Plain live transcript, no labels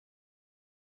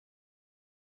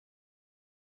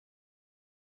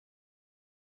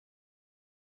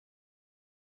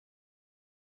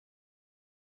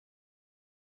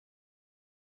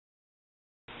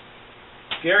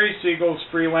Gary Siegel's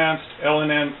freelanced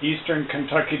L&N Eastern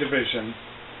Kentucky Division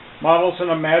models an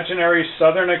imaginary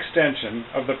southern extension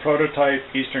of the prototype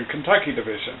Eastern Kentucky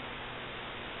Division.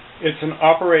 It's an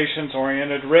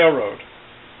operations-oriented railroad.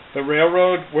 The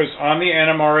railroad was on the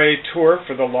JMRI tour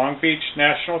for the Long Beach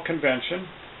National Convention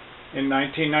in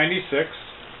 1996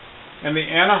 and the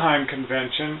Anaheim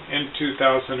Convention in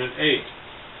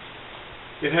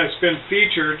 2008. It has been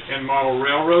featured in Model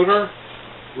Railroader,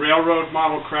 Railroad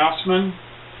Model Craftsman,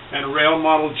 and Rail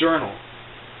Model Journal.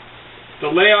 The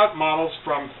layout models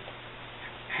from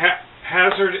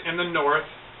Hazard in the north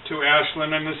to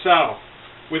Ashland in the south,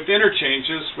 with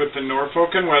interchanges with the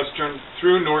Norfolk and Western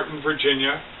through Norton,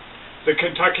 Virginia, the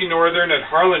Kentucky Northern at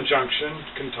Harlan Junction,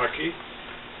 Kentucky,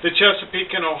 the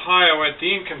Chesapeake and Ohio at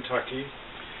Dean, Kentucky,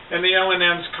 and the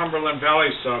L&N's Cumberland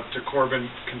Valley sub to Corbin,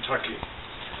 Kentucky.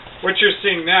 What you're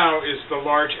seeing now is the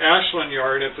large Ashland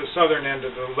yard at the southern end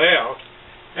of the layout,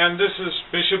 and this is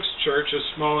Bishop's Church, a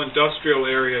small industrial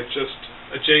area just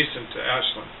adjacent to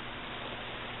Ashland.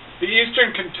 The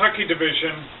Eastern Kentucky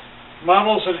Division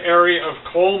models an area of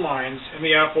coal mines in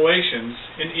the Appalachians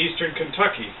in eastern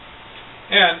Kentucky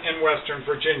and in western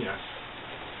Virginia.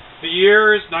 The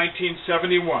year is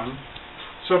 1971,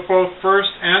 so both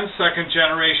first and second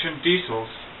generation diesels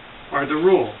are the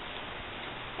rule.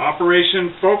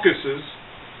 Operation focuses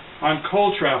on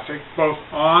coal traffic both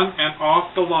on and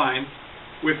off the line,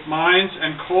 with mines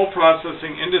and coal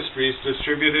processing industries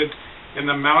distributed in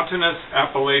the mountainous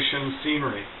Appalachian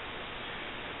scenery.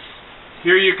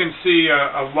 Here you can see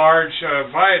a large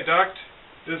viaduct.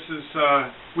 This is,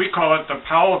 we call it the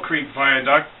Powell Creek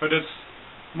Viaduct, but it's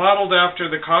modeled after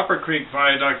the Copper Creek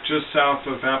Viaduct just south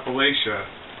of Appalachia.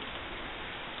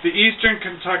 The Eastern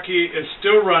Kentucky is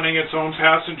still running its own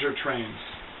passenger trains.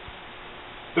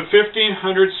 The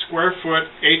 1,500 square foot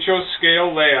HO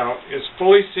scale layout is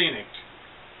fully scenic.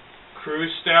 Crew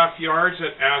staff yards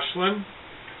at Ashland,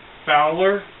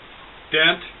 Fowler,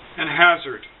 Dent, and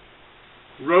Hazard.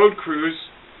 Road crews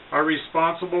are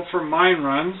responsible for mine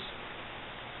runs,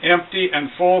 empty and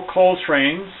full coal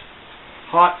trains,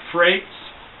 hot freights,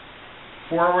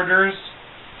 forwarders,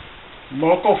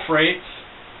 local freights,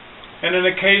 and an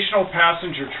occasional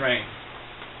passenger train.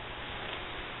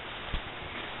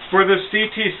 For the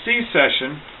CTC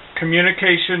session,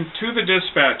 communication to the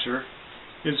dispatcher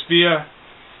is via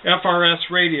FRS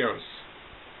radios.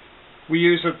 We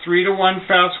use a 3-to-1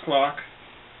 fast clock,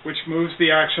 which moves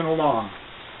the action along.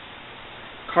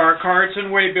 Car cards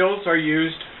and waybills are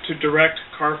used to direct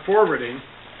car forwarding,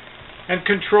 and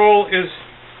control is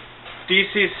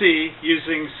DCC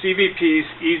using CVP's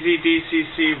Easy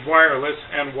DCC wireless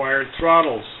and wired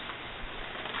throttles.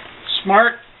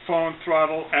 Smartphone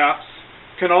throttle apps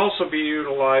can also be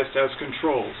utilized as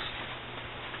controls.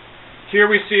 Here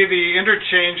we see the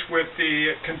interchange with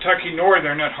the Kentucky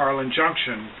Northern at Harlan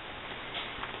Junction.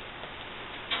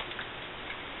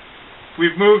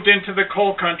 We've moved into the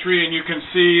coal country, and you can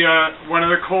see one of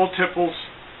the coal tipples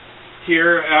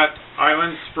here at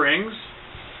Island Springs.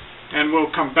 And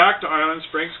we'll come back to Island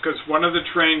Springs because one of the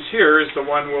trains here is the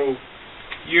one we'll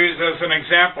use as an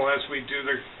example as we do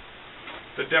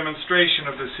the demonstration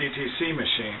of the CTC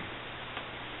machine.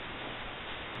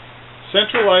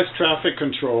 Centralized Traffic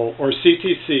Control, or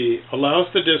CTC, allows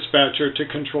the dispatcher to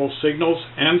control signals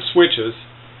and switches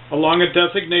along a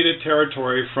designated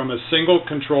territory from a single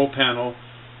control panel,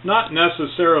 not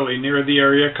necessarily near the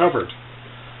area covered.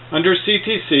 Under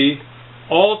CTC,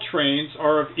 all trains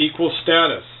are of equal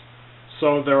status,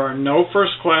 so there are no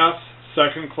first class,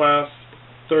 second class,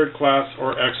 third class,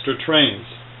 or extra trains.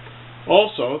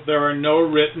 Also, there are no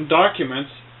written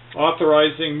documents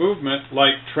authorizing movement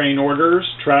like train orders,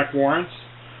 track warrants,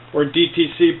 or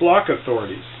DTC block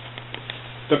authorities.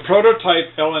 The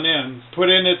prototype L&N put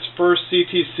in its first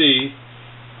CTC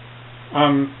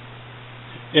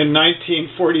in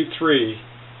 1943,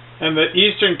 and the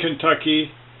Eastern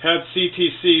Kentucky had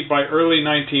CTC by early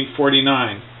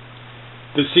 1949.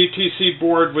 The CTC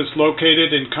board was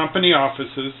located in company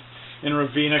offices in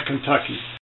Ravenna, Kentucky.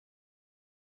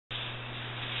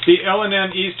 The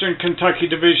L&N Eastern Kentucky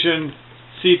Division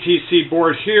CTC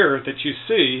board here that you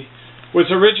see was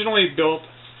originally built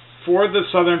for the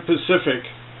Southern Pacific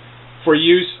for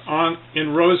use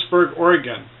in Roseburg,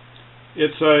 Oregon.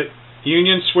 It's a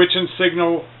Union switch and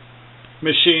signal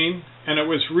machine, and it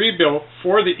was rebuilt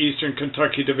for the Eastern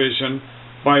Kentucky Division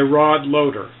by Rod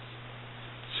Loader.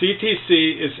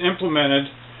 CTC is implemented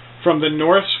from the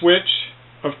north switch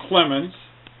of Clemens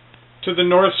to the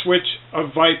north switch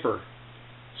of Viper.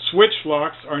 Switch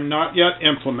locks are not yet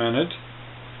implemented.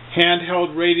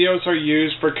 Handheld radios are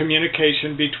used for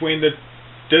communication between the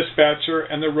dispatcher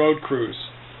and the road crews.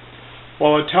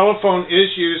 while a telephone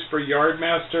is used for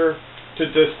yardmaster to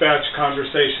dispatch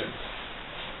conversations.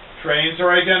 Trains are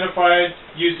identified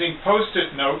using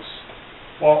post-it notes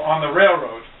while on the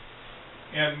railroad.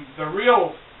 In the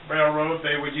real railroad,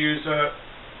 they would use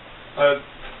a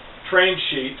train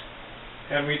sheet,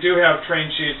 and we do have train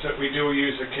sheets that we do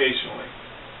use occasionally.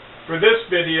 For this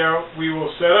video, we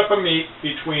will set up a meet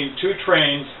between two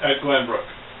trains at Glenbrook.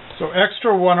 So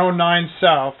Extra 109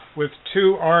 South with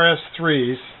two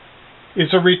RS3s is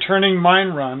a returning mine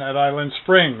run at Island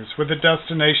Springs with a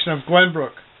destination of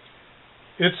Glenbrook.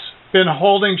 It's been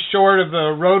holding short of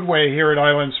the roadway here at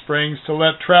Island Springs to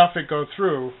let traffic go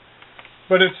through,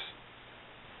 but it's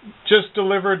just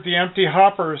delivered the empty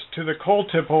hoppers to the coal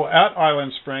tipple at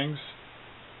Island Springs,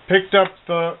 picked up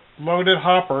the loaded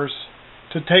hoppers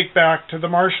to take back to the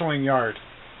marshalling yard.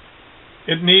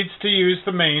 It needs to use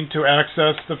the main to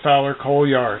access the Fowler Coal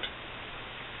Yard.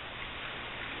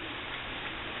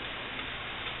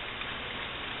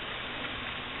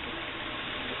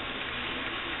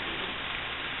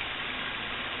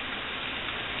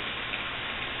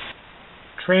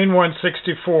 Train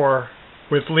 164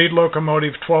 with lead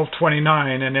locomotive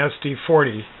 1229 and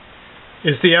SD40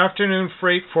 is the afternoon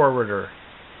freight forwarder.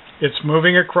 It's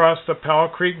moving across the Powell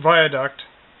Creek Viaduct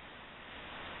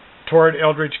toward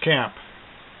Eldridge Camp.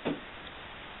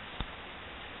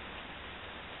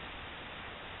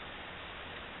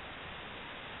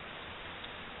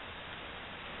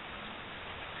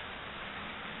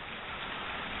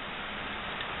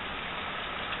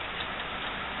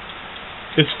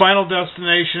 Its final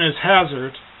destination is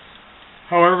Hazard.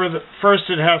 However, first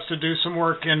it has to do some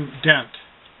work in Dent.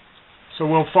 So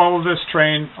we'll follow this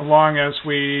train along as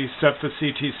we set the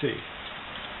CTC.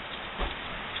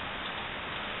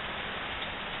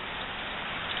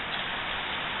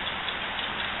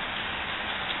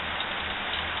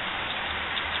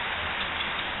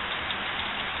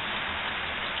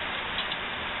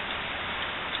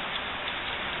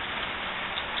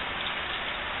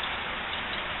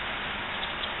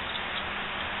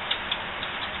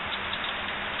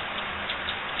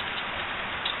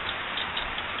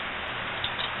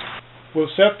 We'll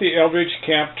set the Eldridge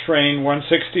Camp train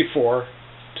 164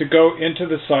 to go into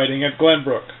the siding at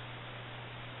Glenbrook.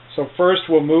 So first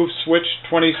we'll move switch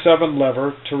 27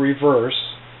 lever to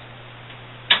reverse,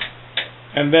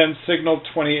 and then signal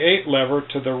 28 lever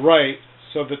to the right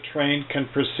so the train can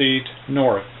proceed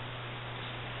north.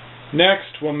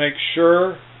 Next we'll make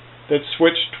sure that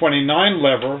switch 29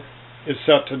 lever is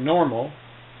set to normal,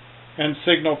 and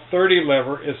signal 30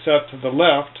 lever is set to the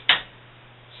left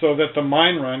so that the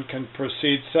mine run can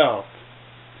proceed south.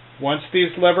 Once these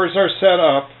levers are set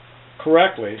up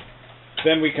correctly,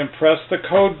 then we can press the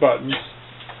code buttons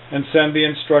and send the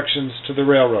instructions to the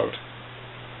railroad.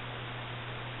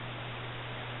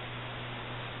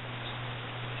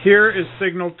 Here is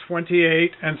signal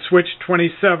 28 and switch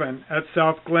 27 at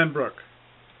South Glenbrook.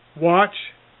 Watch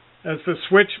as the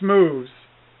switch moves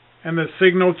and the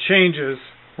signal changes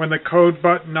when the code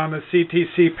button on the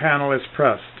CTC panel is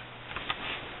pressed.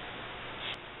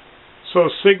 So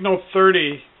signal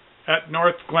 30 at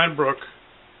North Glenbrook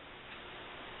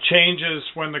changes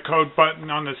when the code button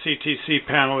on the CTC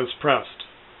panel is pressed.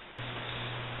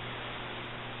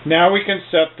 Now we can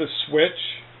set the switch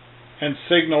and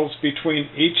signals between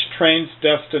each train's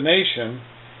destination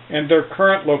and their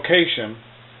current location,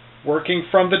 working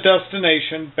from the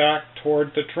destination back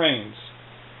toward the trains.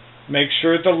 Make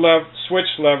sure the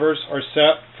switch levers are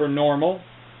set for normal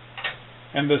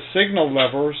and the signal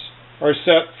levers are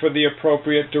set for the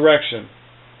appropriate direction.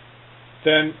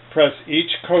 Then press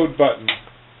each code button.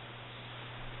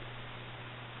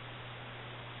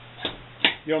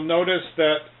 You'll notice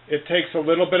that it takes a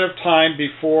little bit of time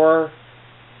before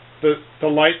the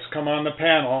lights come on the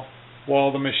panel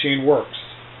while the machine works.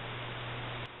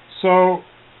 So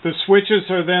the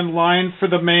switches are then lined for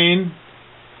the main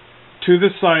to the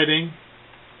siding,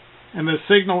 and the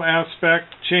signal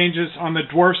aspect changes on the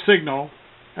dwarf signal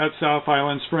at South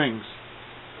Island Springs.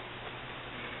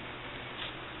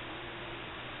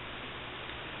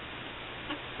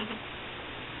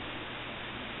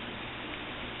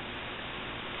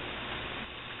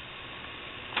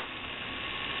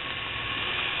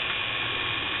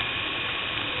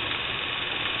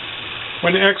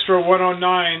 When Extra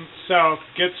 109 South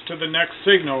gets to the next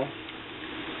signal,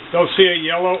 they'll see a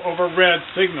yellow over red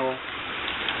signal.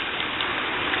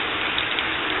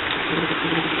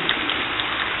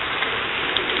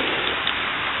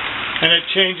 And it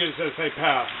changes as they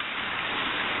pass.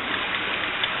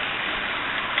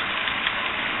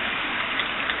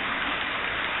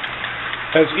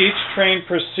 As each train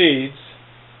proceeds,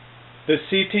 the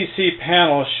CTC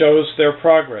panel shows their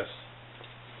progress.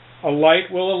 a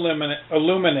light will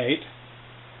illuminate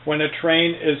when a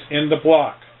train is in the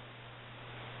block.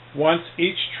 Once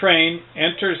each train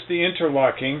enters the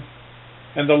interlocking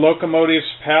and the locomotives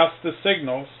pass the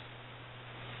signals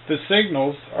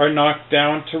are knocked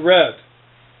down to red.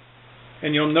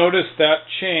 And you'll notice that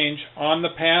change on the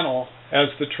panel as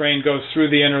the train goes through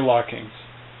the interlockings.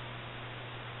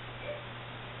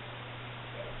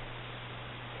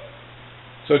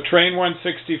 So train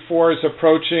 164 is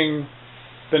approaching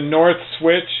the north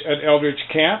switch at Eldridge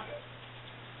Camp,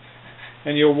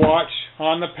 and you'll watch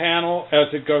on the panel as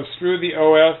it goes through the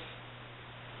OS,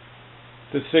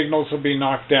 the signals will be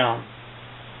knocked down.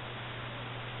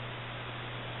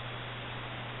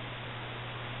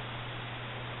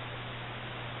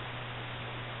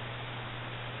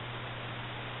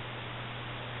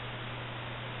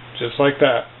 Just like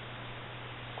that.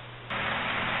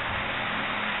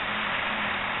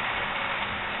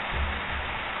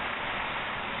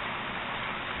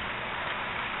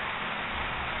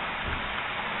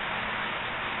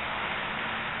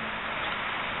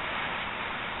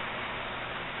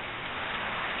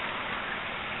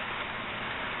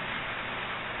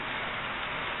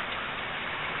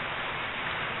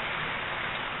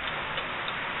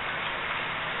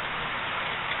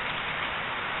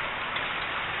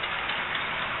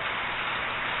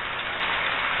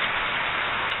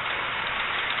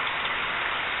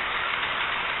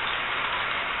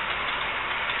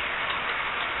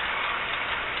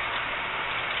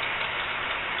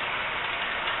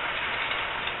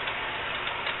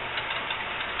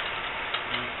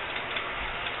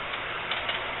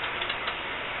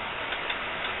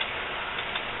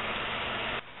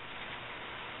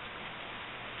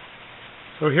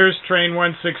 So here's train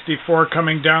 164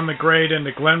 coming down the grade into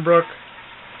Glenbrook.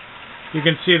 You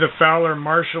can see the Fowler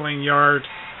marshalling yard,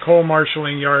 coal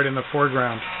marshalling yard in the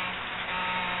foreground.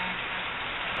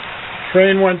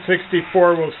 Train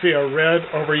 164 will see a red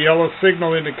over yellow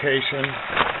signal indication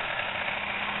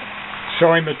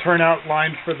showing the turnout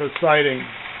line for the siding.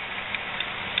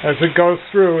 As it goes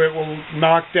through, it will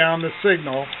knock down the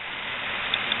signal,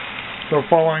 so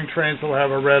following trains will have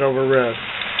a red over red.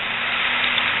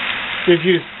 If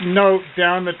you note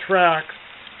down the tracks,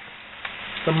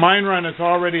 the mine run has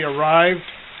already arrived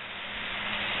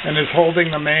and is holding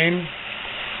the main.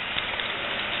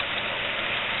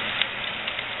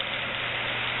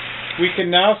 We can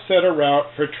now set a route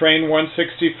for train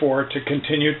 164 to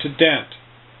continue to Dent.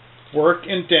 Work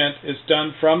in Dent is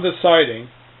done from the siding,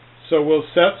 so we'll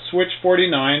set switch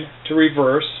 49 to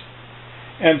reverse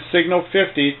and signal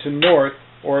 50 to north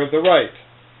or the right.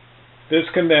 This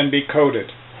can then be coded.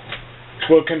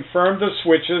 We'll confirm the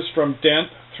switches from Dent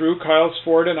through Kyles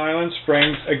Ford and Island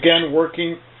Springs, again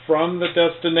working from the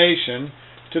destination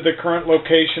to the current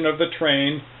location of the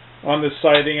train on the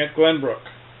siding at Glenbrook.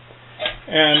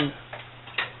 And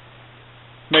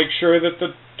make sure that the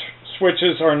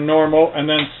switches are normal, and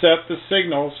then set the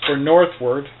signals for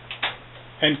northward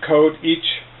and code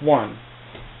each one.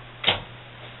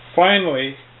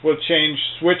 Finally, we'll change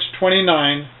switch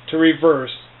 29 to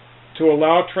reverse to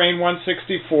allow train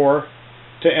 164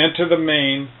 to enter the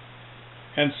main,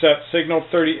 and set signal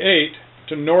 38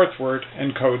 to northward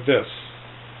and code this.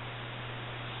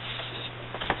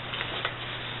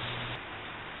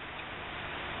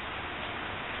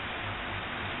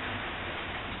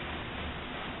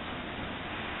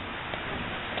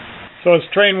 So as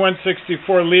train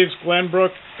 164 leaves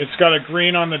Glenbrook, it's got a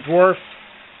green on the dwarf,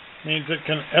 means it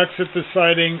can exit the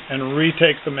siding and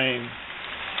retake the main.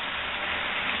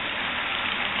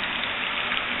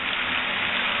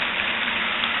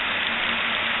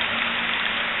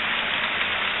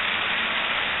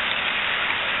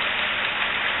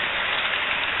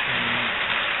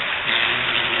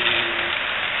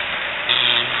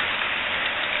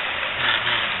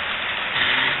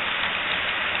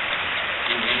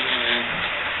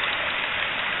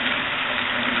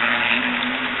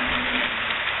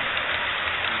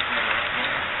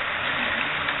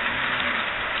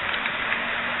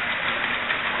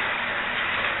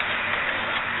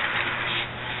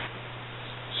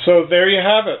 So there you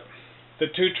have it. The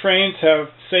two trains have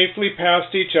safely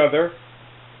passed each other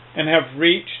and have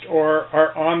reached or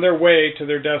are on their way to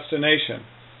their destination.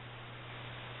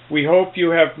 We hope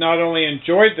you have not only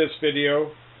enjoyed this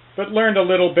video, but learned a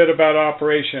little bit about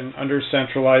operation under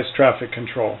centralized traffic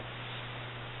control.